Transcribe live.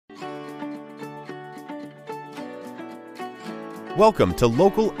Welcome to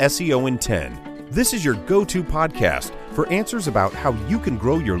Local SEO in 10. This is your go-to podcast for answers about how you can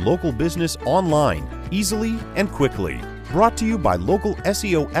grow your local business online easily and quickly. Brought to you by local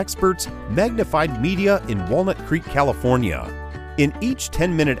SEO experts, Magnified Media in Walnut Creek, California. In each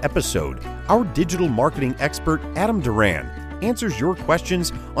 10-minute episode, our digital marketing expert, Adam Duran, answers your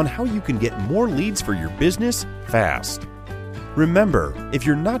questions on how you can get more leads for your business fast. Remember, if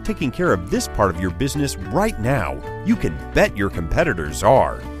you're not taking care of this part of your business right now, you can bet your competitors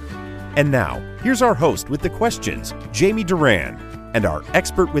are. And now, here's our host with the questions, Jamie Duran, and our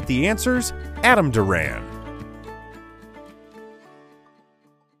expert with the answers, Adam Duran.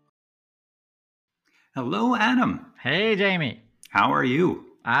 Hello, Adam. Hey, Jamie. How are you?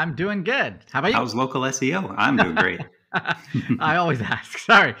 I'm doing good. How about you? How's local SEO? I'm doing great. I always ask.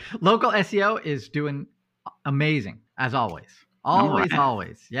 Sorry. Local SEO is doing amazing, as always.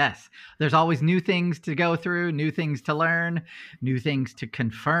 Always. Yes. There's always new things to go through, new things to learn, new things to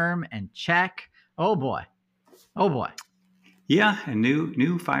confirm and check. Oh, boy. Yeah, and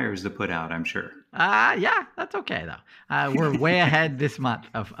new fires to put out, I'm sure. Yeah, that's okay, though. We're way ahead this month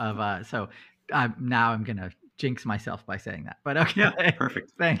so now I'm going to jinx myself by saying that. But okay. Yeah,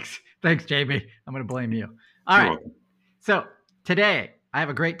 perfect. Thanks, Jamie. I'm going to blame you. All You're right. welcome. So today I have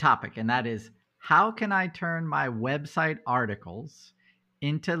a great topic, and that is, how can I turn my website articles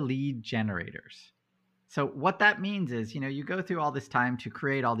into lead generators? So what that means is, you go through all this time to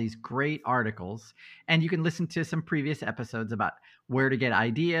create all these great articles, and you can listen to some previous episodes about where to get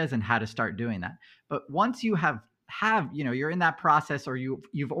ideas and how to start doing that. But once you have you're in that process, or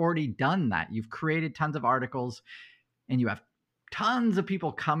you've already done that, you've created tons of articles and you have tons of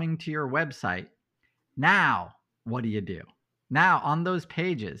people coming to your website. Now, what do? Now on those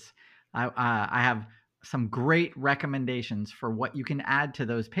pages, I have some great recommendations for what you can add to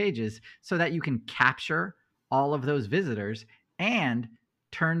those pages so that you can capture all of those visitors and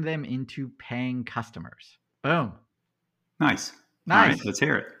turn them into paying customers. Boom. Nice. All right, let's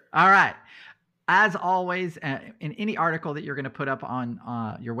hear it. All right. As always, in any article that you're going to put up on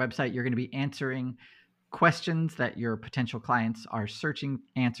your website, you're going to be answering questions that your potential clients are searching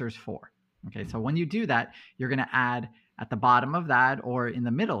answers for. Okay, so when you do that, you're going to add at the bottom of that, or in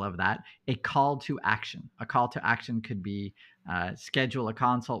the middle of that, a call to action. A call to action could be schedule a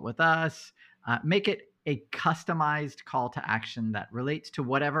consult with us. Make it a customized call to action that relates to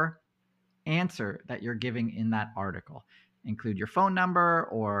whatever answer that you're giving in that article. Include your phone number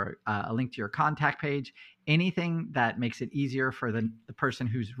or a link to your contact page, anything that makes it easier for the person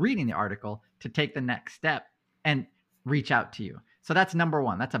who's reading the article to take the next step and reach out to you. So that's number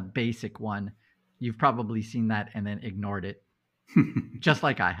one. That's a basic one. You've probably seen that and then ignored it, just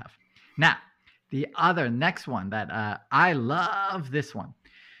like I have. Now, the next one that I love this one.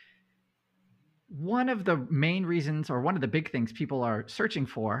 One of the main reasons, or one of the big things people are searching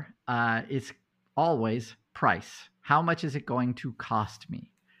for is always price. How much is it going to cost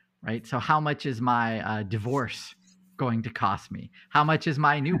me, right? So how much is my divorce going to cost me? How much is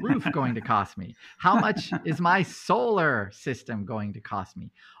my new roof going to cost me? How much is my solar system going to cost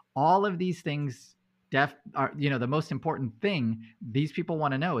me? All of these things are, the most important thing these people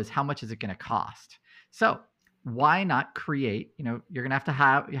want to know is, how much is it going to cost? So why not create, you're going to have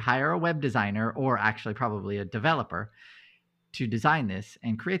to hire a web designer, or actually probably a developer, to design this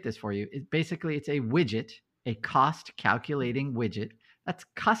and create this for you. It's a widget, a cost calculating widget that's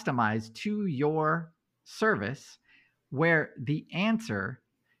customized to your service, where the answer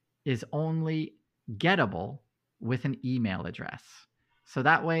is only gettable with an email address. So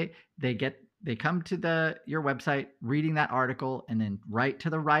that way they come to your website, reading that article, and then right to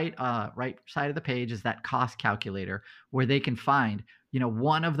the right side of the page is that cost calculator, where they can find,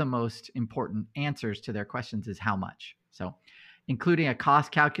 one of the most important answers to their questions is how much. So including a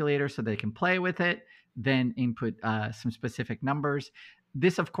cost calculator so they can play with it, then input some specific numbers.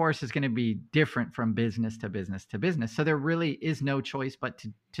 This, of course, is going to be different from business to business to business. So there really is no choice but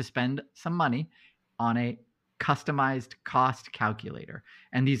to spend some money on a customized cost calculator.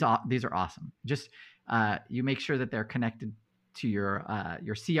 And these are awesome. Just you make sure that they're connected to your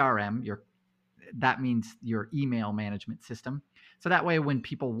CRM. That means your email management system. So that way, when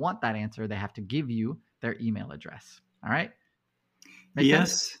people want that answer, they have to give you their email address. All right? Make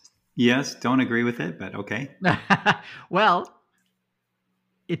sense? Yes. Don't agree with it, but okay. Well,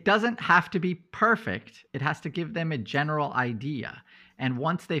 it doesn't have to be perfect. It has to give them a general idea. And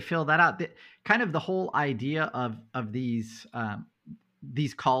once they fill that out, kind of the whole idea of these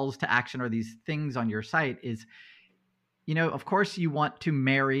calls to action, or these things on your site, is, of course you want to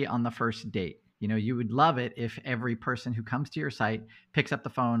marry on the first date. You would love it if every person who comes to your site picks up the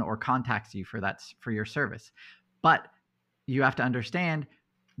phone or contacts you for your service. But you have to understand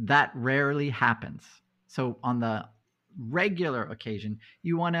that rarely happens. So on the regular occasion,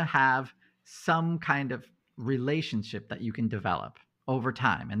 you want to have some kind of relationship that you can develop over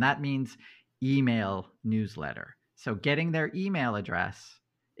time. And that means email newsletter. So getting their email address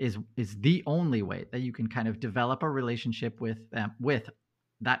is the only way that you can kind of develop a relationship with them, with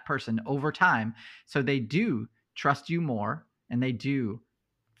that person over time. So they do trust you more, and they do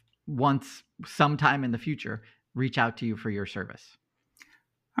once sometime in the future reach out to you for your service.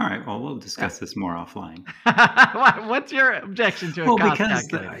 All right. Well, we'll discuss this more offline. What's your objection to a cost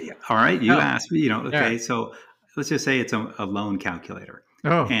calculator? All right. You asked me, okay, so let's just say it's a loan calculator.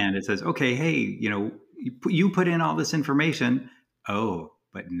 Oh. And it says, okay, hey, you put in all this information. Oh,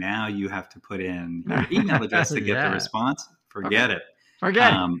 but now you have to put in your email address to get the response. Forget it.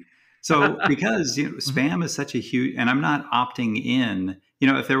 So because spam is such a huge, and I'm not opting in,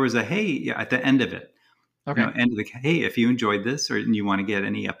 if there was a, hey, at the end of it, hey, if you enjoyed this or you want to get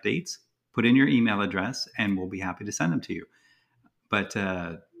any updates, put in your email address and we'll be happy to send them to you. But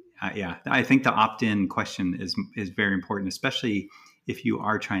I think the opt-in question is very important, especially if you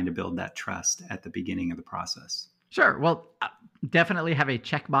are trying to build that trust at the beginning of the process. Sure. Well, definitely have a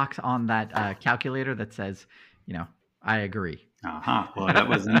checkbox on that calculator that says, I agree. Well, that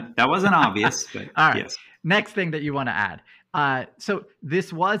wasn't obvious, but all right. Yes. Next thing that you want to add. So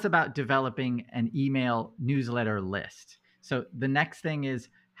this was about developing an email newsletter list. So the next thing is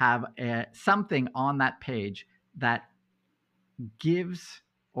have something on that page that gives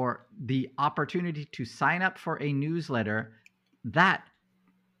or the opportunity to sign up for a newsletter that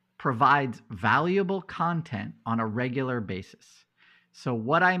provides valuable content on a regular basis. So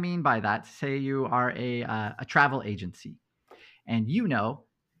what I mean by that, say you are a travel agency, and your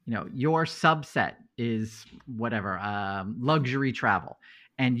subset is whatever, luxury travel,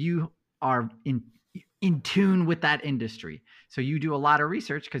 and you are in tune with that industry. So you do a lot of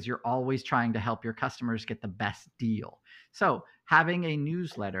research because you're always trying to help your customers get the best deal. So having a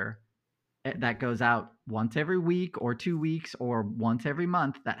newsletter that goes out once every week or 2 weeks or once every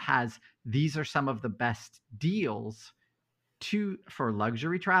month that has, these are some of the best deals for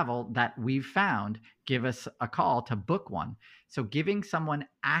luxury travel that we've found, give us a call to book one. So giving someone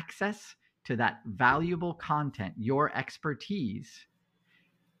access to that valuable content, your expertise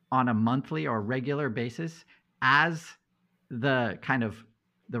on a monthly or regular basis as the kind of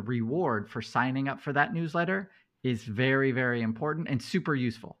the reward for signing up for that newsletter is very, very important and super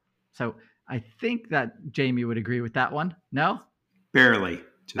useful. So I think that Jamie would agree with that one. No? Barely.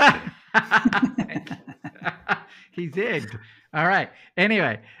 Just kidding. He zigged. All right.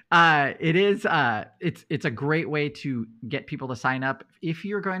 Anyway, it's a great way to get people to sign up if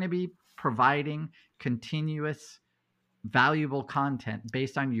you're going to be providing continuous valuable content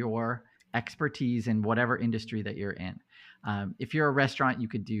based on your expertise in whatever industry that you're in. If you're a restaurant, you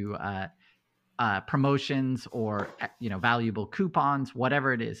could do promotions or valuable coupons,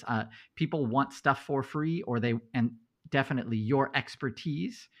 whatever it is. People want stuff for free, and definitely your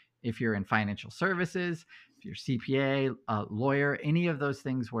expertise. If you're in financial services, if you're CPA, lawyer, any of those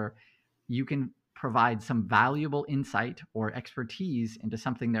things where you can provide some valuable insight or expertise into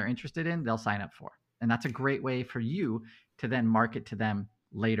something they're interested in, they'll sign up for. And that's a great way for you to then market to them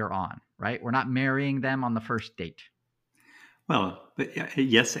later on, right? We're not marrying them on the first date. Well, but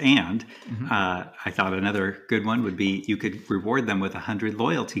yes, and I thought another good one would be you could reward them with 100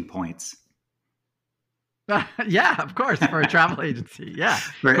 loyalty points. Yeah, of course, for a travel agency. Yeah.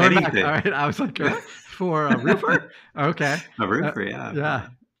 For anything. All right. I was like, for a roofer? Okay. A roofer, yeah.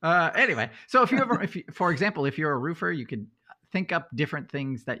 Yeah. Anyway, so for example, if you're a roofer, you could think up different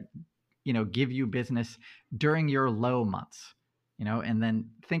things that, give you business during your low months, and then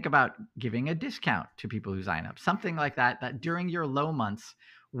think about giving a discount to people who sign up, something like that during your low months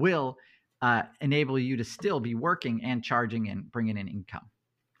will enable you to still be working and charging and bringing in income.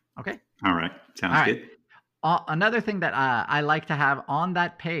 Okay. All right. Sounds good. Another thing that I like to have on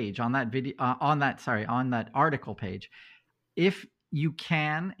that page, on that article page, if you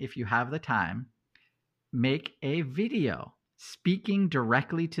have the time, make a video speaking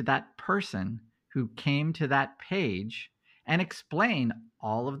directly to that person who came to that page and explain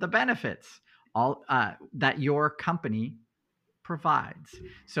all of the benefits that your company provides.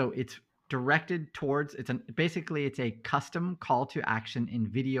 So it's directed towards, basically it's a custom call to action in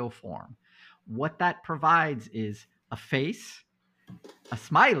video form. What that provides is a face, a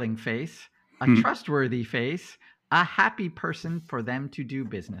smiling face, a trustworthy face, a happy person for them to do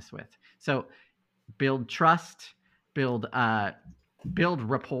business with. So build trust, build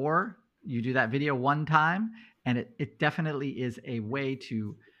rapport. You do that video one time, and it definitely is a way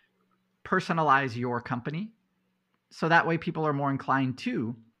to personalize your company so that way people are more inclined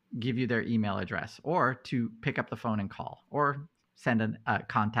to give you their email address or to pick up the phone and call or send a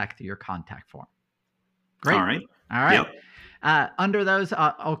contact through your contact form. Great. All right. Yep. Under those,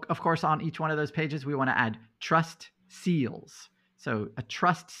 of course, on each one of those pages, we want to add trust seals. So a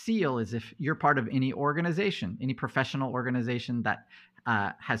trust seal is if you're part of any organization, any professional organization that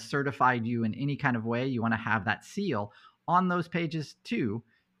has certified you in any kind of way, you want to have that seal on those pages too,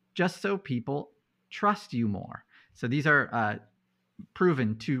 just so people trust you more. So these are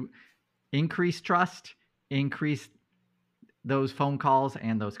proven to increase trust, increase those phone calls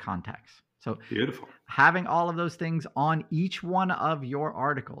and those contacts. So beautiful. Having all of those things on each one of your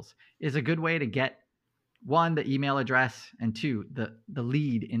articles is a good way to get, one, the email address, and two, the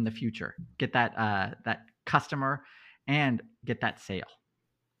lead in the future. Get that customer and get that sale.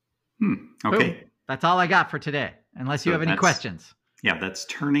 Okay. Boom. That's all I got for today, unless you have any questions. Yeah, that's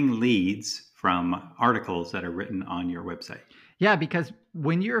turning leads from articles that are written on your website. Yeah, because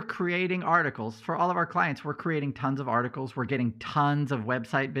when you're creating articles, for all of our clients, we're creating tons of articles. We're getting tons of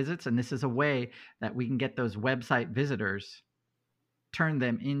website visits. And this is a way that we can get those website visitors, turn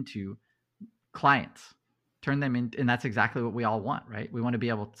them into clients, turn them in. And that's exactly what we all want, right? We want to be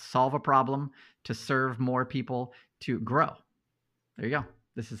able to solve a problem, to serve more people, to grow. There you go.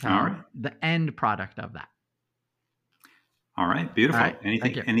 This is how the end product of that. All right. Beautiful. All right,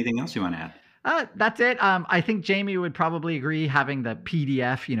 anything else you want to add? That's it. I think Jamie would probably agree, having the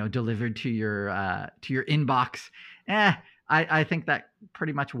PDF, delivered to your inbox. I think that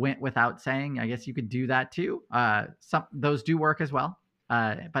pretty much went without saying. I guess you could do that too. Those do work as well.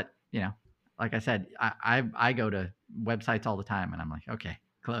 But like I said, I go to websites all the time and I'm like, okay,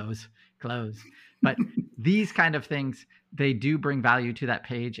 close. But these kind of things, they do bring value to that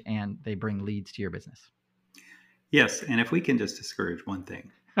page and they bring leads to your business. Yes. And if we can just discourage one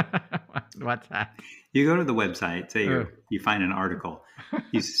thing. What's that? You go to the website, say you find an article,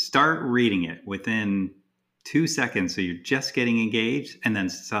 you start reading it within 2 seconds. So you're just getting engaged. And then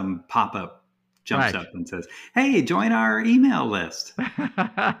some pop-up jumps up and says, hey, join our email list.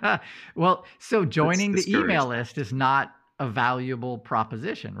 Well, so joining the email list is not a valuable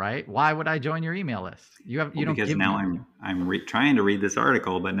proposition, right? Why would I join your email list? You don't because give now me... I'm trying to read this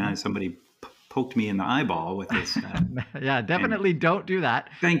article, but now somebody poked me in the eyeball with this. Yeah, definitely don't do that.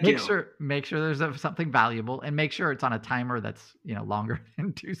 Make sure there's something valuable, and make sure it's on a timer that's longer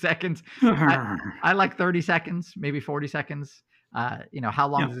than 2 seconds. I like 30 seconds, maybe 40 seconds. How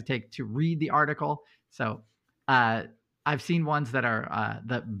long does it take to read the article? So I've seen ones that are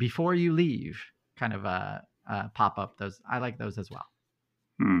the before you leave kind of pop up. Those I like those as well.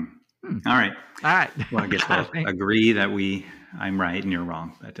 All right. Well, I guess we'll agree that I'm right and you're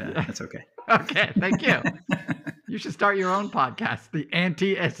wrong, but that's okay. Okay, thank you. You should start your own podcast, the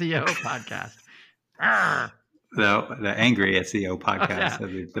Anti-SEO podcast. The Angry SEO podcast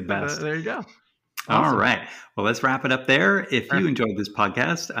is the best. There you go. Awesome. All right. Well, let's wrap it up there. If you enjoyed this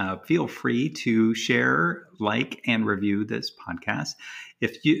podcast, feel free to share, like, and review this podcast.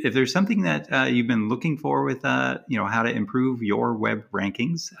 If there's something that you've been looking for with, how to improve your web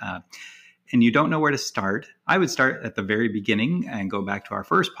rankings, and you don't know where to start, I would start at the very beginning and go back to our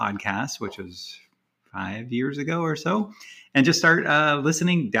first podcast, which was 5 years ago or so, and just start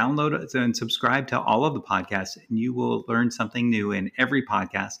listening, download and subscribe to all of the podcasts, and you will learn something new in every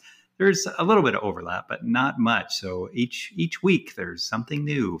podcast. There's a little bit of overlap, but not much. So each week there's something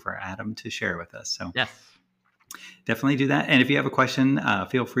new for Adam to share with us. So yes, definitely do that. And if you have a question,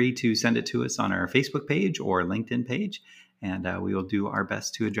 feel free to send it to us on our Facebook page or LinkedIn page. And we will do our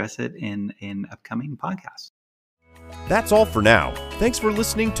best to address it in upcoming podcasts. That's all for now. Thanks for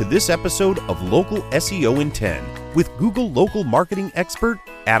listening to this episode of Local SEO in 10 with Google local marketing expert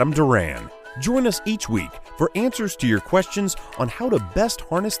Adam Duran. Join us each week for answers to your questions on how to best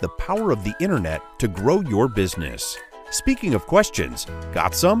harness the power of the internet to grow your business. Speaking of questions,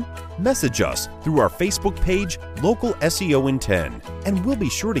 got some? Message us through our Facebook page, Local SEO in 10, and we'll be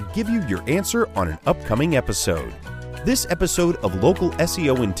sure to give you your answer on an upcoming episode. This episode of Local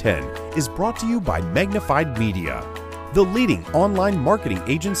SEO in 10 is brought to you by Magnified Media, the leading online marketing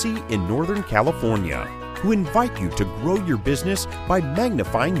agency in Northern California, who invite you to grow your business by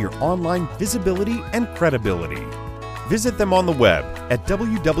magnifying your online visibility and credibility. Visit them on the web at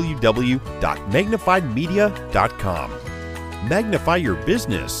www.magnifiedmedia.com. Magnify your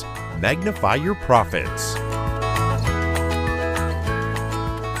business, magnify your profits.